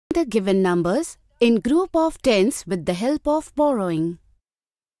the given numbers in group of tens with the help of borrowing.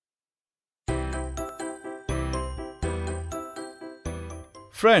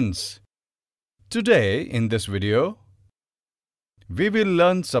 Friends, today in this video, we will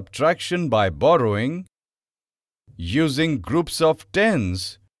learn subtraction by borrowing using groups of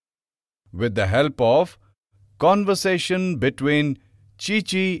tens with the help of conversation between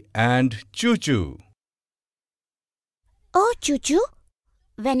Chi-Chi and Choo-Choo. Oh, Choo-Choo,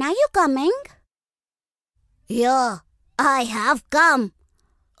 when are you coming? Here, I have come.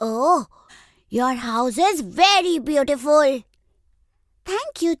 Oh, your house is very beautiful.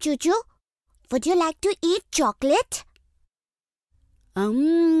 Thank you, Choo-Choo. Would you like to eat chocolate?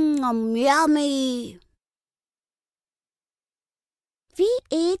 Yummy. We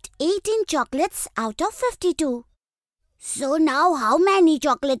ate 18 chocolates out of 52. So now how many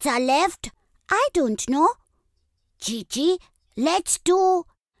chocolates are left? I don't know. Chi-Chi, let's do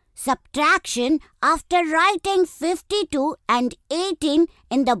subtraction after writing 52 and 18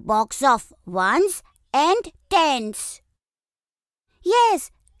 in the box of ones and tens.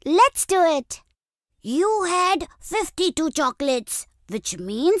 Yes, let's do it. You had 52 chocolates, which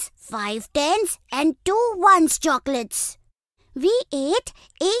means 5 tens and 2 ones chocolates. We ate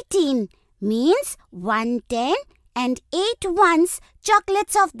 18, means 1 10 and 8 ones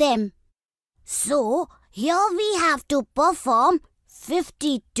chocolates of them. So, here we have to perform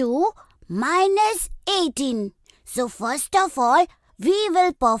 52 minus 18. So, first of all, we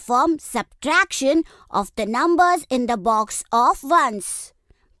will perform subtraction of the numbers in the box of ones.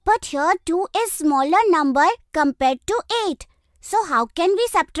 But here 2 is smaller number compared to 8. So, how can we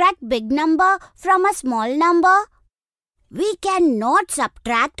subtract big number from a small number? We cannot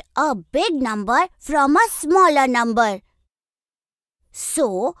subtract a big number from a smaller number.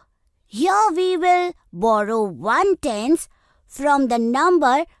 So, here we will borrow 1 tens from the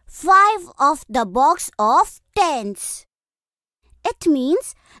number 5 of the box of tens. It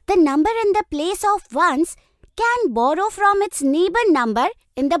means the number in the place of ones can borrow from its neighbor number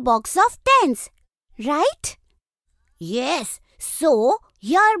in the box of tens, right? Yes, so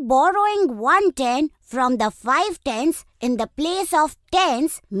here borrowing 1 10 from the 5 tens in the place of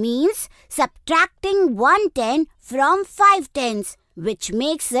tens means subtracting 1 10 from 5 tens, which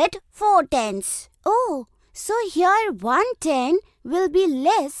makes it 4 tens. Oh, so here 1 10 will be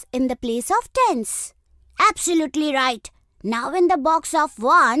less in the place of tens. Absolutely right. Now in the box of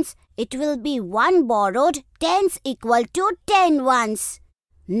ones, it will be 1 borrowed tens equal to 10 ones.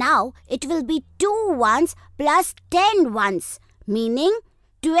 Now it will be 2 ones plus 10 ones, meaning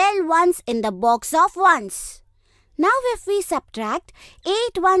 12 ones in the box of ones. Now if we subtract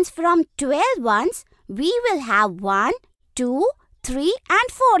 8 ones from 12 ones, we will have 1, 2, 3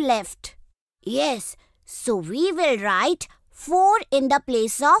 and 4 left. Yes, so we will write 4 in the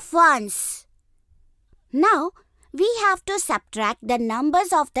place of ones. Now we have to subtract the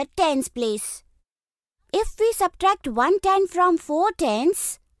numbers of the tens place. If we subtract 1 10 from 4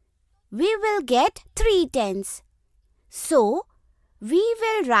 tens, we will get 3 tens. So, we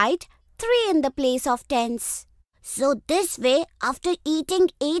will write 3 in the place of tens. So, this way, after eating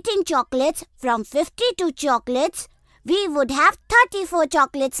 18 chocolates from 52 chocolates, we would have 34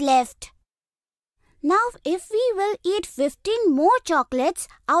 chocolates left. Now, if we will eat 15 more chocolates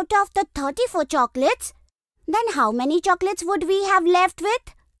out of the 34 chocolates, then how many chocolates would we have left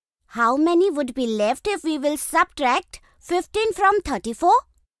with? How many would be left if we will subtract 15 from 34?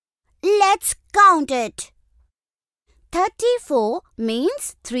 Let's count it. 34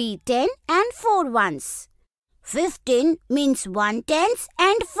 means 3 10 and 4 ones. 15 means 1 tens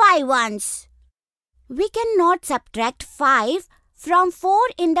and 5 ones. We cannot subtract 5 from 4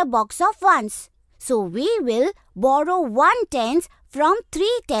 in the box of ones. So we will borrow 1 tens from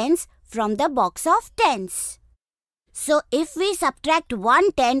 3 tens from the box of tens. So if we subtract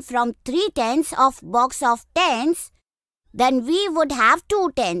 1 10 from 3 tens of box of tens, then we would have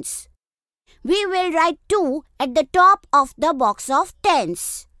 2 tens. We will write 2 at the top of the box of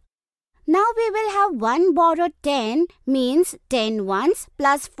tens. Now we will have 1 borrowed 10 means 10 ones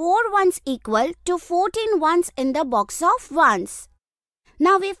plus 4 ones equal to 14 ones in the box of ones.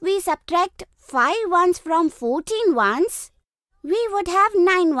 Now if we subtract 5 ones from 14 ones, we would have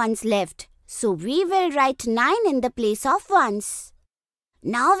 9 ones left. So we will write 9 in the place of ones.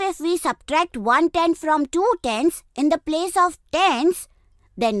 Now if we subtract 1 10 from 2 tens in the place of tens,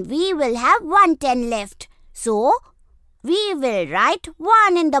 then we will have 1 10 left. So, we will write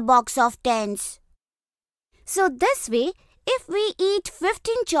 1 in the box of tens. So this way, if we eat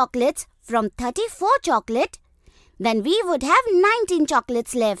 15 chocolates from 34 chocolate, then we would have 19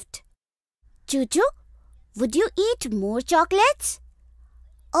 chocolates left. Choo-Choo, would you eat more chocolates?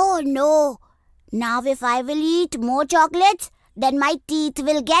 Oh, Oh no! Now if I will eat more chocolates, then my teeth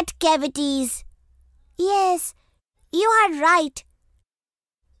will get cavities. Yes, you are right.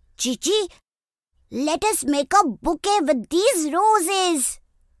 Chichi, let us make a bouquet with these roses.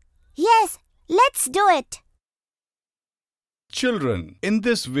 Yes, let's do it. Children, in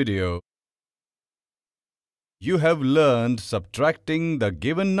this video, you have learned subtracting the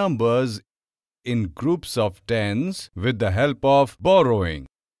given numbers in groups of tens with the help of borrowing.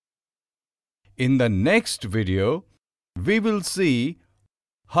 In the next video, we will see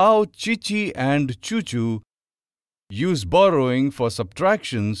how Chichi and Chuchu use borrowing for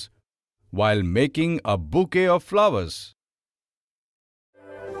subtractions while making a bouquet of flowers.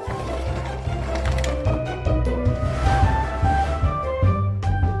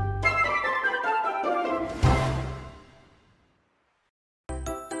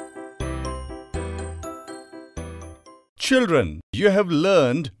 Children, you have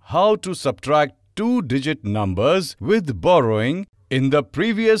learned how to subtract two-digit numbers with borrowing in the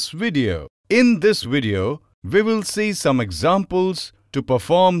previous video. In this video, we will see some examples to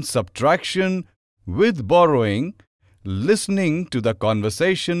perform subtraction with borrowing, listening to the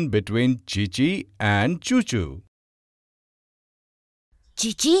conversation between Chichi and Chuchu.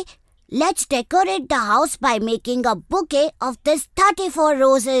 Chichi, let's decorate the house by making a bouquet of these 34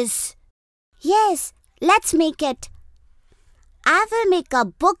 roses. Yes, let's make it. I will make a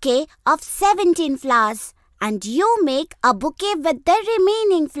bouquet of 17 flowers and you make a bouquet with the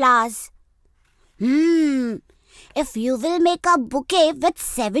remaining flowers. If you will make a bouquet with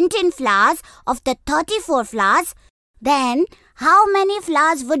 17 flowers of the 34 flowers, then how many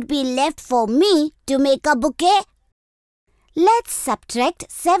flowers would be left for me to make a bouquet? Let's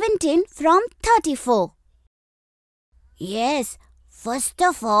subtract 17 from 34. Yes, first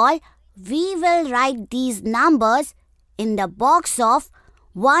of all, we will write these numbers in the box of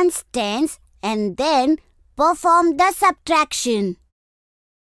ones, tens and then perform the subtraction.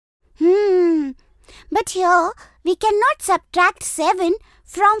 But here we cannot subtract 7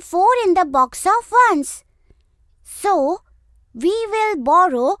 from 4 in the box of ones. So we will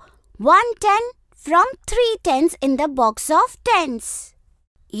borrow 1 10 from 3 tens in the box of tens.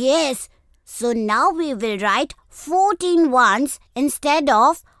 Yes, so now we will write 14 ones instead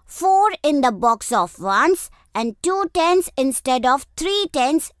of 4 in the box of ones and 2 tens instead of 3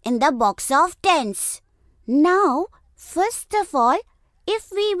 tens in the box of tens. Now, first of all, if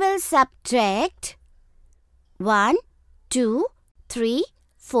we will subtract 1, 2, 3,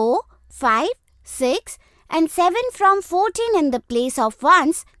 4, 5, 6 and 7 from 14 in the place of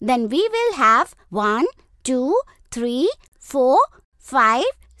ones, then we will have 1, 2, 3, 4, 5,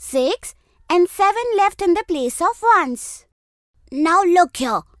 6 and 7 left in the place of ones. Now look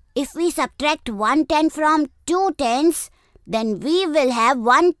here. If we subtract 1 10 from 2 tens, then we will have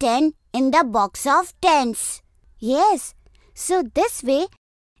 1 10 in the box of tens. Yes, so this way,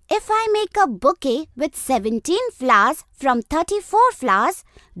 if I make a bouquet with 17 flowers from 34 flowers,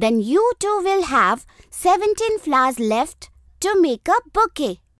 then you too will have 17 flowers left to make a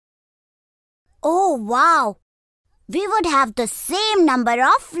bouquet. Oh wow! We would have the same number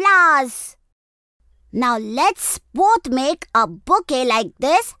of flowers. Now let's both make a bouquet like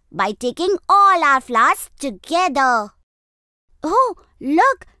this by taking all our flowers together. Oh,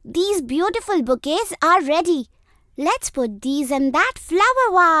 look, these beautiful bouquets are ready. Let's put these in that flower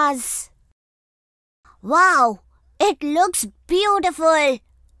vase. Wow, it looks beautiful.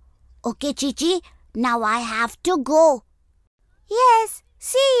 Okay, Chichi, now I have to go. Yes,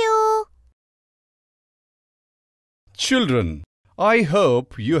 see you. Children, I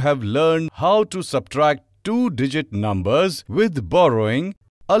hope you have learned how to subtract two-digit numbers with borrowing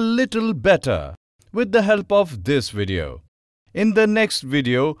a little better with the help of this video. In the next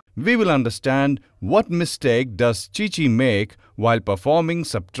video, we will understand what mistake does Chichi make while performing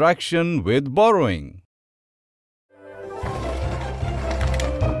subtraction with borrowing.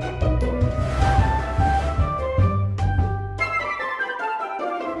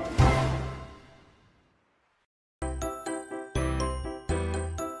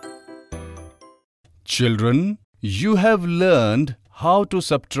 Children, you have learned how to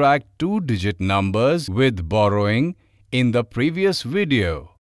subtract two-digit numbers with borrowing in the previous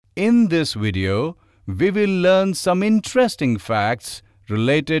video. In this video, we will learn some interesting facts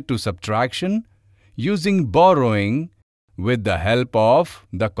related to subtraction using borrowing with the help of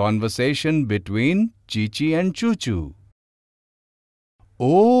the conversation between Chichi and Chuchu.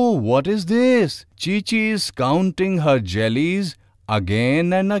 Oh, what is this? Chichi is counting her jellies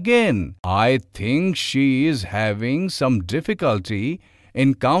again and again. I think she is having some difficulty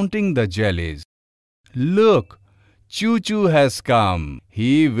in counting the jellies. Look, Choo-Choo has come.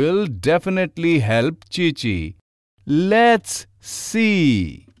 He will definitely help Chi-Chi. Let's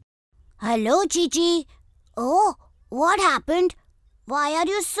see. Hello, Chichi. Oh, what happened? Why are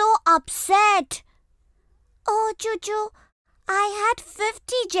you so upset? Oh, Choo-Choo, I had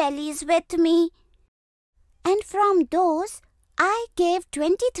 50 jellies with me. And from those, I gave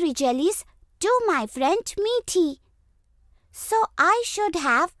 23 jellies to my friend Meaty. So I should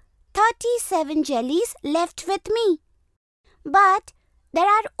have 37 jellies left with me. But there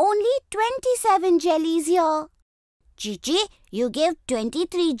are only 27 jellies here. Chichi, you gave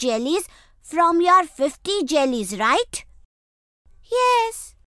 23 jellies from your 50 jellies, right?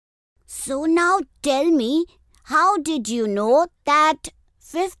 Yes. So now tell me, how did you know that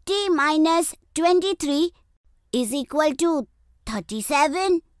 50 minus 23 is equal to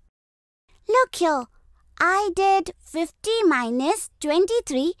 37? Look here, I did 50 minus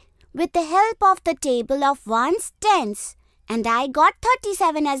 23 with the help of the table of ones, tens, and I got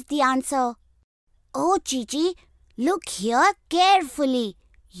 37 as the answer. Oh, Chichi, look here carefully.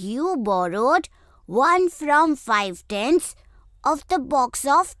 You borrowed 1 from 5 tens of the box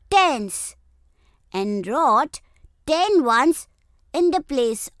of tens and wrote 10 ones in the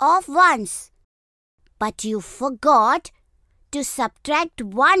place of ones. But you forgot to subtract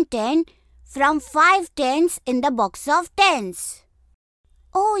 1 10 from 5 tens in the box of tens.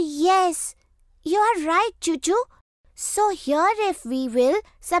 Oh yes, you are right, Choo-Choo. So here if we will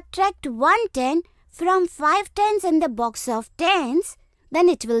subtract 1 10 from 5 tens in the box of tens, then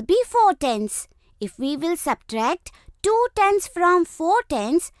it will be 4 tens. If we will subtract 2 tens from 4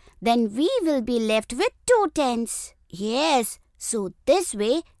 tens, then we will be left with 2 tens. Yes, so this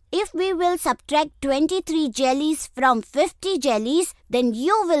way, if we will subtract 23 jellies from 50 jellies, then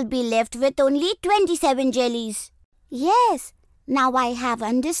you will be left with only 27 jellies. Yes, now I have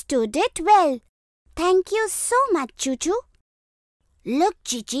understood it well. Thank you so much, Choo-Choo. Look,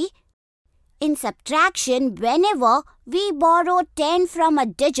 Chichi, in subtraction, whenever we borrow 10 from a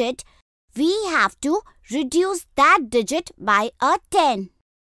digit, we have to reduce that digit by a 10.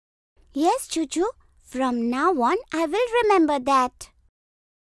 Yes, Choo-Choo, from now on I will remember that.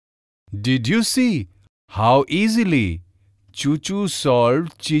 Did you see how easily Choo-Choo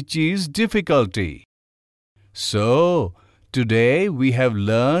solved Chi-Chi's difficulty? So, today we have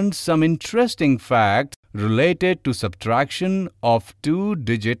learned some interesting facts related to subtraction of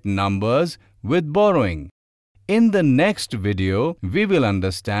two-digit numbers with borrowing. In the next video, we will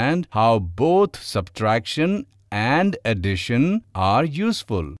understand how both subtraction and addition are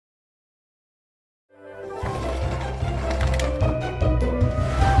useful.